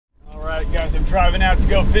Guys, I'm driving out to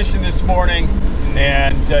go fishing this morning,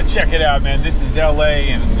 and check it out, man. This is LA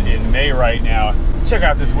in May right now. Check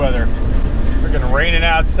out this weather. We're gonna raining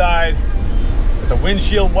outside with the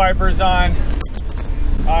windshield wipers on.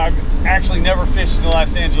 I've actually never fished in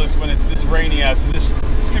Los Angeles when it's this rainy out, so this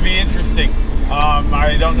could be interesting.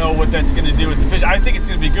 I don't know what that's going to do with the fish. I think it's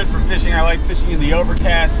going to be good for fishing. I like fishing in the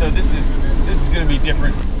overcast, so this is going to be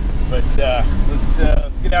different. But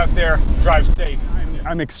let's get out there, drive safe.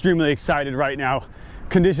 I'm extremely excited right now.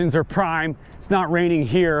 Conditions are prime. It's not raining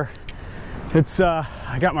here. It's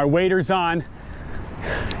I got my waders on.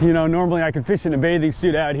 You know, normally I can fish in a bathing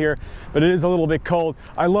suit out here, but it is a little bit cold.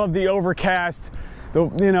 I love the overcast.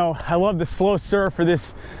 I love the slow surf for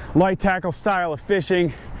this light tackle style of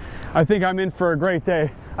fishing. I think I'm in for a great day.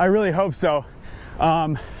 I really hope so.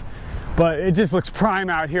 But it just looks prime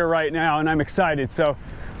out here right now, and I'm excited. So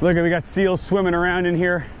look, we got seals swimming around in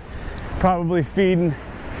here, probably feeding.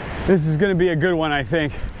 This is gonna be a good one, I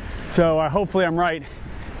think. So hopefully I'm right,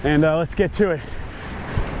 and let's get to it.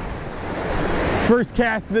 First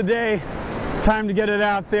cast of the day, time to get it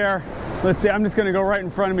out there. Let's see, I'm just gonna go right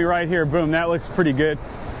in front of me right here. Boom, that looks pretty good.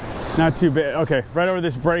 Not too bad. Okay, right over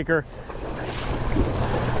this breaker.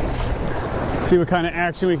 See what kind of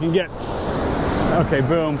action we can get. Okay,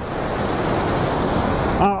 boom.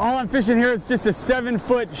 All I'm fishing here is just a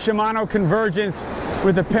 7-foot Shimano Convergence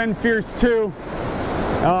with a Penn Fierce II.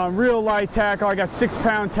 Real light tackle. I got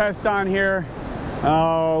 6-pound test on here.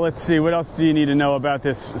 Let's see, what else do you need to know about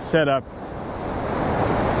this setup?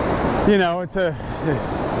 You know, it's a,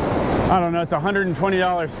 I don't know, it's a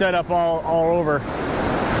 $120 setup all over.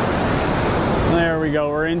 There we go,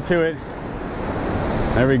 we're into it.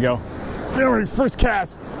 There we go. There we go, first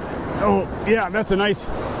cast. Oh, yeah, that's a nice,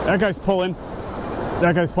 that guy's pulling.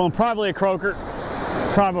 That guy's pulling, probably a croaker.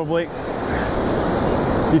 Probably.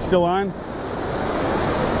 Is he still on?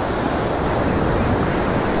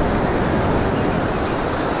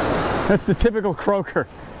 That's the typical croaker.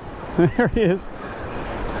 There he is.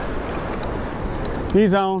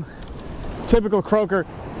 He's on. Typical croaker.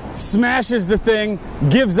 Smashes the thing,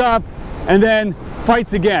 gives up, and then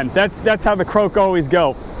fights again. That's how the croak always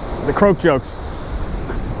go. The croak jokes.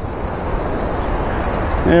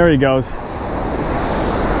 There he goes.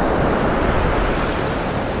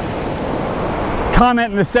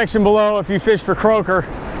 Comment in the section below if you fish for croaker,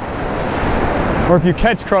 or if you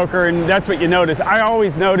catch croaker and that's what you notice. I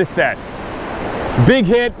always notice that. Big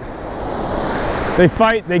hit, they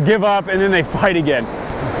fight, they give up, and then they fight again.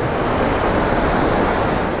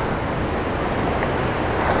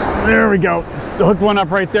 There we go. Hooked one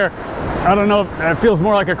up right there. I don't know if that feels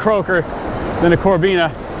more like a croaker than a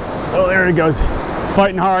corbina. Oh, there he goes. He's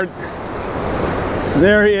fighting hard.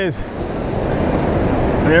 There he is.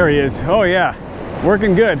 There he is. Oh yeah,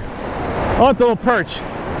 working good. Oh, it's a little perch.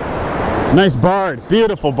 Nice barred,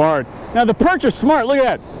 beautiful barred. Now the perch are smart. Look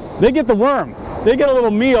at that. They get the worm. They get a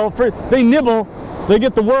little meal. They nibble. They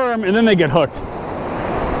get the worm, and then they get hooked.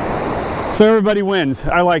 So everybody wins.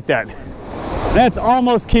 I like that. That's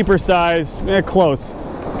almost keeper size. Close.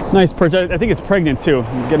 Nice perch. I think it's pregnant too.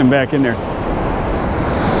 Get him back in there.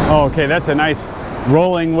 Oh, okay, that's a nice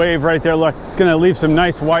rolling wave right there. Look, it's gonna leave some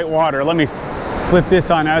nice white water. Let me flip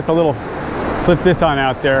this on out. That's a little, flip this on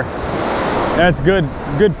out there. That's good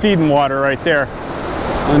feeding water right there.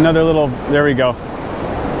 Another little, there we go.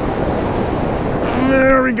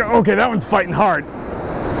 There we go. Okay, that one's fighting hard.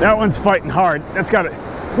 That one's fighting hard. That's got a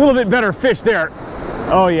little bit better fish there.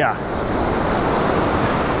 Oh yeah.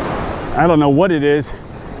 I don't know what it is.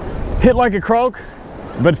 Hit like a croak,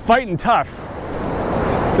 but fighting tough.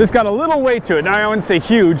 This got a little weight to it. Now I wouldn't say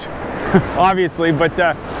huge, obviously, but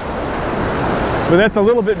that's a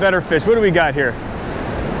little bit better fish. What do we got here?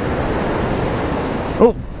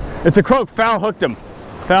 Oh, it's a croak. Foul hooked him.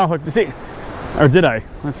 Foul hooked. See, or did I?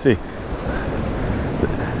 Let's see.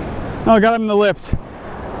 Oh, I got him in the lips.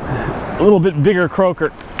 A little bit bigger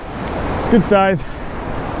croaker. Good size,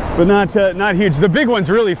 but not huge. The big ones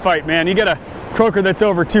really fight, man. You get a croaker that's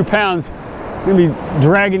over 2 pounds, gonna be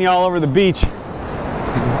dragging you all over the beach.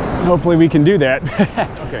 Hopefully we can do that.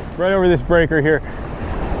 Okay, right over this breaker here.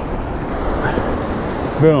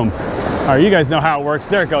 Boom. All right, you guys know how it works.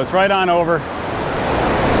 There it goes, right on over.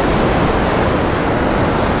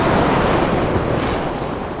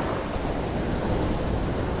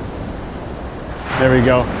 There we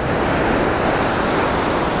go.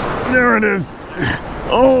 There it is.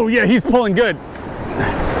 Oh yeah, he's pulling good.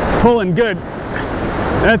 Pulling good.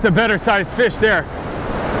 That's a better sized fish there.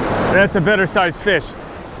 That's a better sized fish.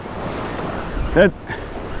 That,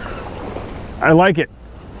 I like it.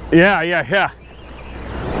 Yeah.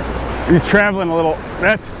 He's traveling a little.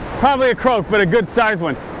 That's probably a croak, but a good sized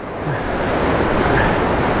one.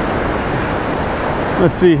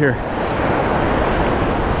 Let's see here.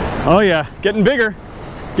 Oh yeah, getting bigger,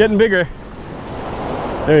 getting bigger.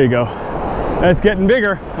 There you go. That's getting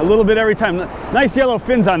bigger a little bit every time. Nice yellow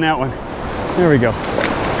fins on that one. There we go.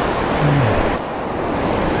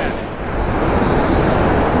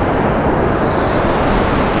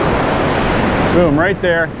 Boom, right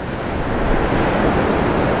there.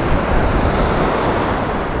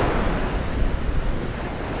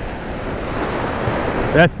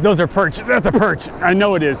 Those are perch. That's a perch. I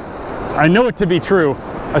know it is. I know it to be true.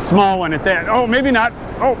 A small one at that. Oh, maybe not.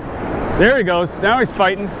 Oh, there he goes. Now he's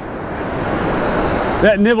fighting.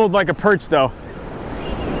 That nibbled like a perch though.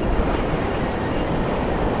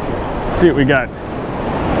 Let's see what we got.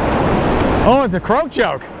 Oh, it's a croak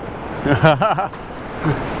choke.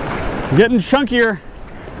 Getting chunkier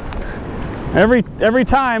every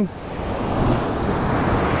time.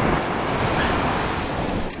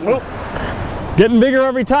 Oh, getting bigger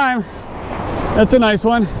every time. That's a nice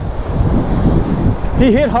one.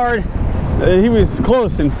 He hit hard. He was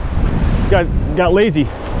close and got lazy.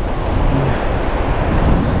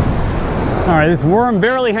 All right, this worm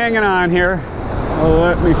barely hanging on here. Well,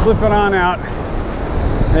 let me flip it on out.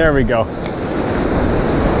 There we go.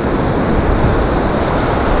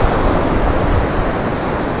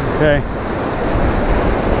 Okay.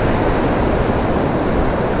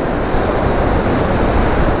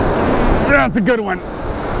 That's a good one.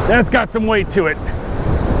 That's got some weight to it.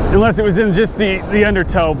 Unless it was in just the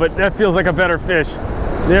undertow, but that feels like a better fish.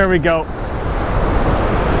 There we go.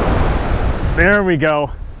 There we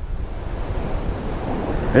go.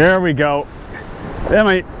 There we go. That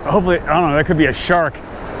might, hopefully, I don't know, that could be a shark.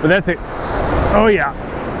 But that's it. Oh yeah.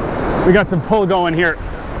 We got some pull going here.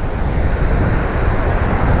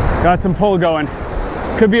 Got some pull going.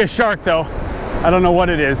 Could be a shark though. I don't know what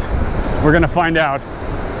it is. We're gonna find out.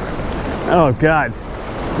 Oh God.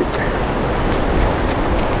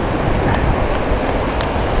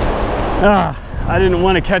 I didn't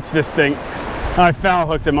want to catch this thing. I foul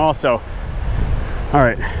hooked him also. All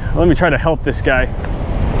right, let me try to help this guy.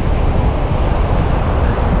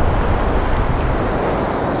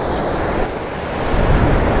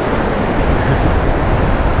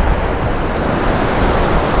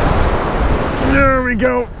 There we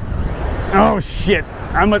go. Oh shit,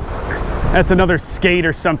 that's another skate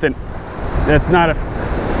or something. That's not a,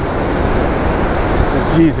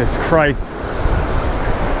 Jesus Christ.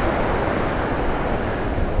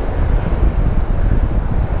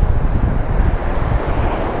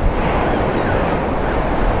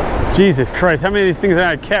 Jesus Christ, how many of these things did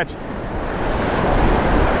I catch?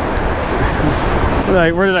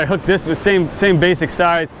 Where did I hook this? It was same basic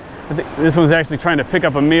size. I think this one's actually trying to pick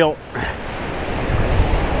up a meal.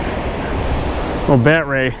 Little bat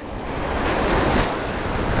ray.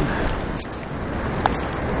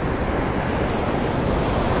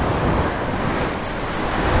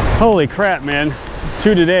 Holy crap, man.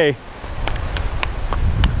 2 today.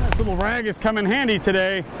 This little rag has come in handy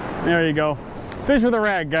today. There you go. Fish with a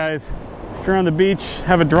rag, guys. If you're on the beach,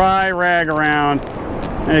 have a dry rag around.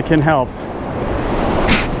 It can help.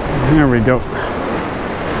 There we go.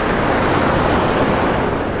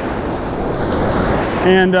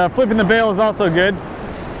 And flipping the bail is also good.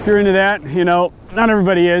 If you're into that, you know, not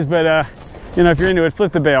everybody is, but you know, if you're into it,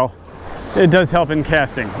 flip the bail. It does help in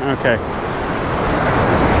casting. Okay.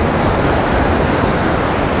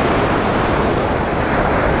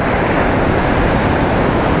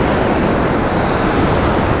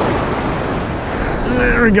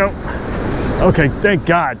 There we go. Okay, thank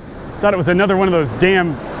God. Thought it was another one of those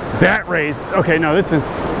damn bat rays. Okay, no, this is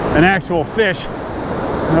an actual fish.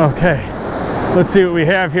 Okay, let's see what we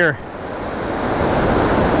have here.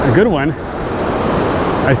 A good one,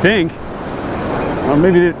 I think. Well,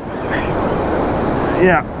 maybe it.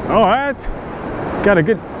 Yeah. Oh, that's got a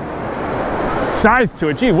good size to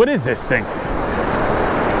it. Gee, what is this thing?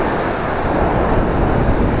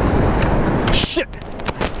 Shit.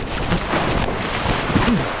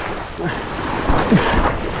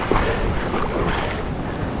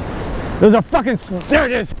 There's a fucking, there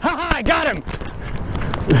it is. Ha ha, I got him.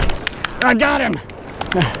 I got him.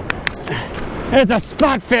 There's a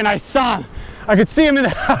spot fin, I saw him. I could see him in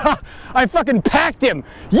the, I fucking packed him.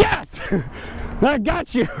 Yes, I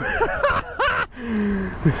got you.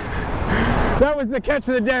 That was the catch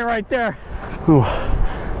of the day right there. Ooh.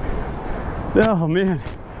 Oh man,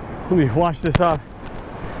 let me wash this off.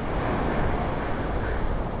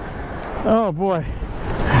 Oh boy.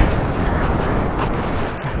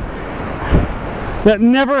 That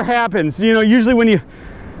never happens. You know, usually when you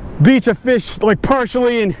beach a fish like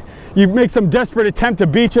partially and you make some desperate attempt to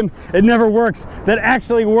beach him, it never works. That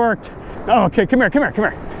actually worked. Oh, okay, come here, come here,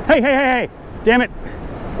 come here. Hey, hey, hey, hey. damn it.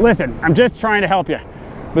 Listen, I'm just trying to help you.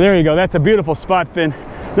 But there you go, that's a beautiful spot fin.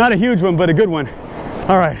 Not a huge one, but a good one.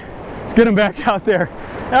 All right, let's get him back out there.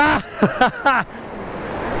 Ah,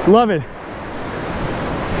 love it.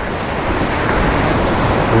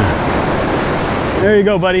 There you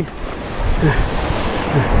go, buddy.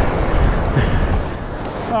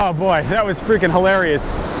 Oh boy, that was freaking hilarious.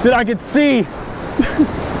 Dude, I could see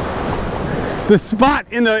the spot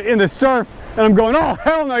in the surf, and I'm going, oh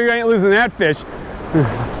hell no, you ain't losing that fish.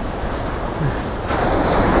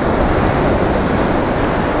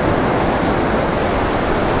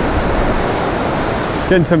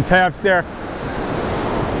 Getting some taps there.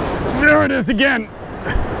 There it is again.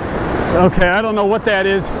 Okay, I don't know what that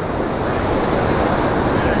is.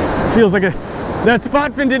 Feels like that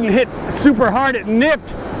spot fin didn't hit super hard, it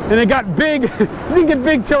nipped and it got big. It didn't get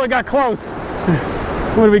big till it got close.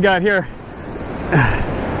 What do we got here?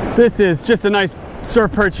 This is just a nice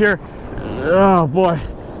surf perch here. Oh boy.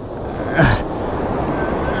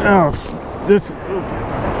 Oh,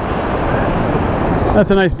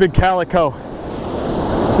 that's a nice big calico.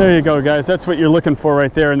 There you go, guys. That's what you're looking for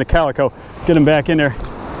right there in the calico. Get him back in there.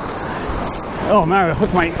 Oh man, I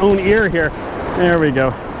hooked my own ear here. There we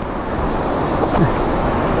go.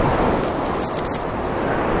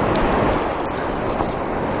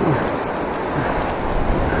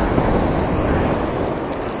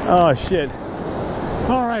 Oh shit.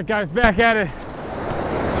 All right guys, back at it.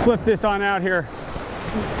 Let's flip this on out here.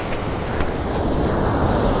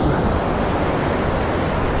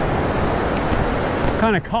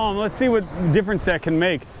 Kind of calm. Let's see what difference that can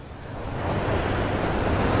make.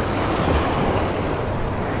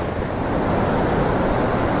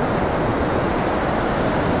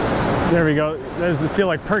 There we go. Those feel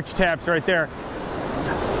like perch taps right there.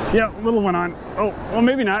 Yeah, little one on. Oh, well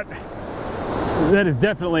maybe not. That is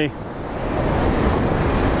definitely,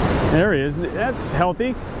 there he is. That's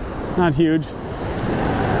healthy, not huge.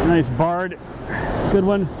 Nice barred, good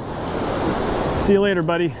one. See you later,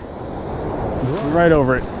 buddy. Right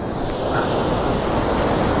over it.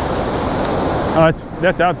 Oh,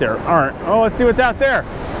 that's out there. All right. Oh, let's see what's out there.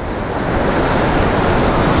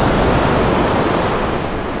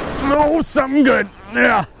 Oh, something good.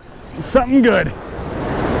 Yeah, something good.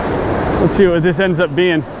 Let's see what this ends up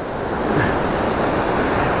being.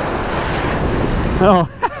 Oh,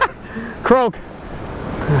 croak.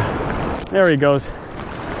 There he goes.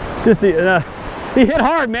 Just he hit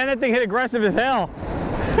hard, man. That thing hit aggressive as hell.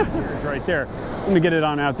 Right there. Let me get it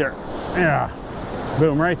on out there. Yeah.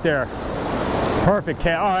 Boom, right there. Perfect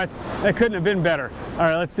cat. Oh, that couldn't have been better. All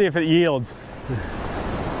right, let's see if it yields.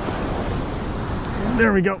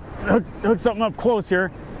 There we go. Hook something up close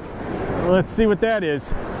here. Let's see what that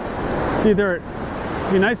is. It's either,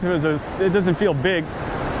 it'd be nice if it doesn't feel big.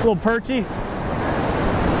 A little perchy.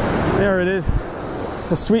 There it is,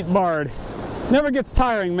 a sweet barred. Never gets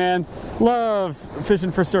tiring, man. Love fishing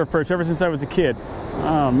for surf perch ever since I was a kid.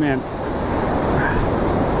 Oh man.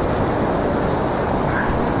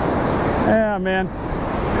 Yeah, man.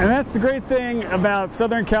 And that's the great thing about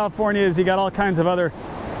Southern California is you got all kinds of other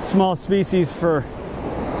small species for,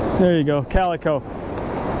 there you go, calico,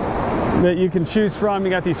 that you can choose from. You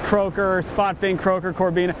got these croaker, Spotfin Croaker,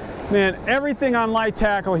 corbina. Man, everything on Lite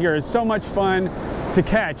tackle here is so much fun to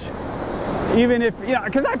catch. Even if, you know,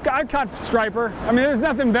 because I've caught striper. I mean, there's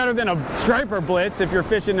nothing better than a striper blitz if you're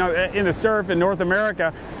fishing in the surf in North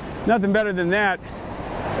America. Nothing better than that.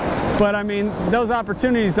 But I mean, those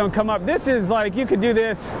opportunities don't come up. This is like, you could do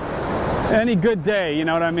this any good day, you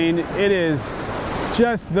know what I mean? It is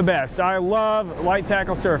just the best. I love light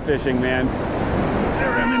tackle surf fishing, man.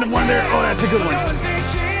 I'm in the one there. Oh, that's a good one.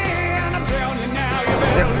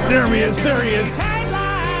 There he is, there he is.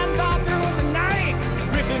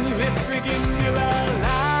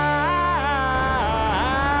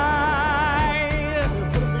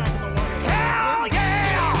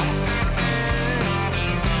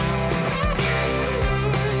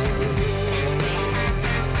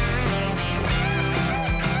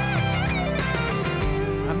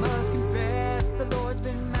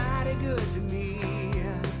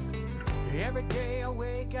 Every day I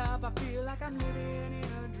wake up, I feel like I'm living in